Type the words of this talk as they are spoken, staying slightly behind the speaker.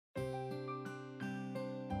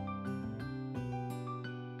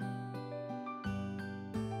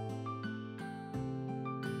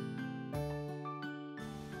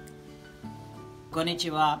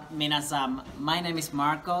Konnichiwa, minasan. My name is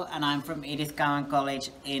Marco and I'm from Edith Cowan College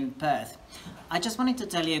in Perth. I just wanted to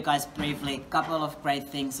tell you guys briefly a couple of great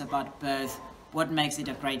things about Perth, what makes it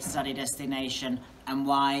a great study destination and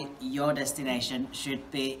why your destination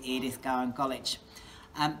should be Edith Cowan College.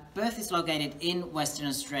 Perth is located in Western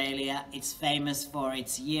Australia. It's famous for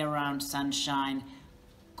its year-round sunshine,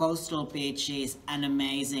 coastal beaches and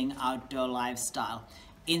amazing outdoor lifestyle.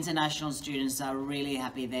 International students are really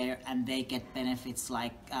happy there and they get benefits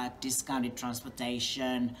like discounted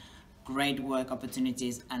transportation, great work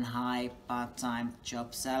opportunities and high part-time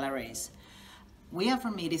job salaries. We are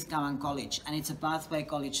from Edith Cowan College and it's a pathway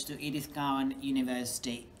college to Edith Cowan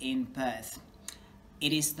University in Perth.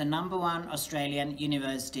 It is the #1 Australian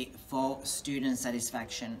university for student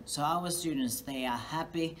satisfaction. So our students, they are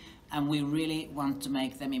happy and we really want to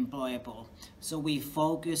make them employable. So we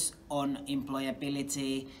focus on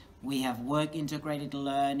employability, we have work integrated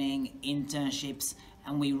learning, internships,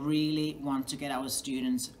 and we really want to get our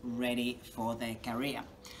students ready for their career.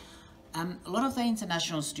 A lot of the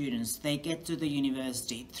international students, they get to the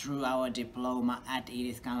university through our diploma at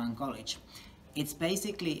Edith Cowan College. It's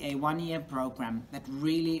basically a one-year program that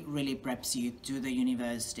really preps you to the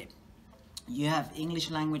university. You have English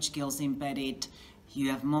language skills embedded, you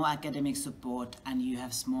have more academic support and you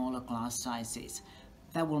have smaller class sizes.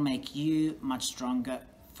 That will make you much stronger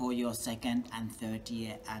for your second and third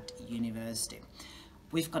year at university.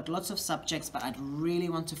 We've got lots of subjects, but I'd really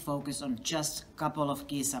want to focus on just a couple of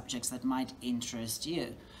key subjects that might interest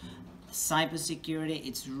you. Cybersecurity,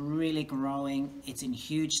 it's really growing, it's in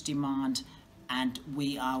huge demand, and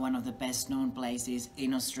we are one of the best known places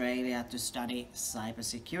in Australia to study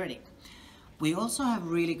cybersecurity. We also have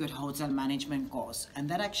really good hotel management course, and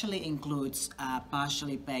that actually includes a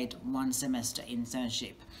partially paid 1 semester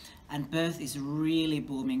internship. And Perth is really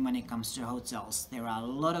booming when it comes to hotels. There are a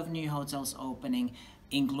lot of new hotels opening,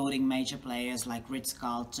 including major players like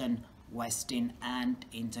Ritz-Carlton, Westin and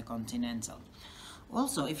Intercontinental.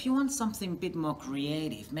 Also, if you want something a bit more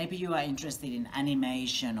creative, maybe you are interested in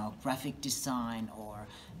animation or graphic design or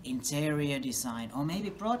interior design or maybe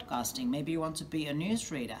broadcasting, maybe you want to be a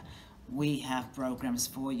newsreader, we have programs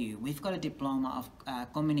for you. We've got a diploma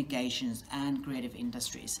of communications and creative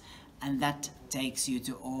industries, and that takes you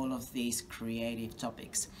to all of these creative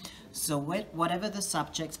topics. So whatever the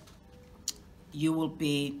subject, you will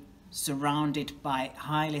be surrounded by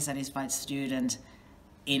highly satisfied students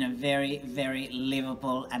in a very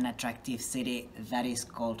livable and attractive city that is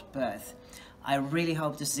called Perth. I really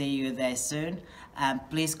hope to see you there soon.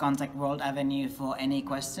 Please contact World Avenue for any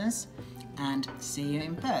questions and see you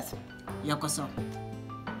in Perth. Yokoso.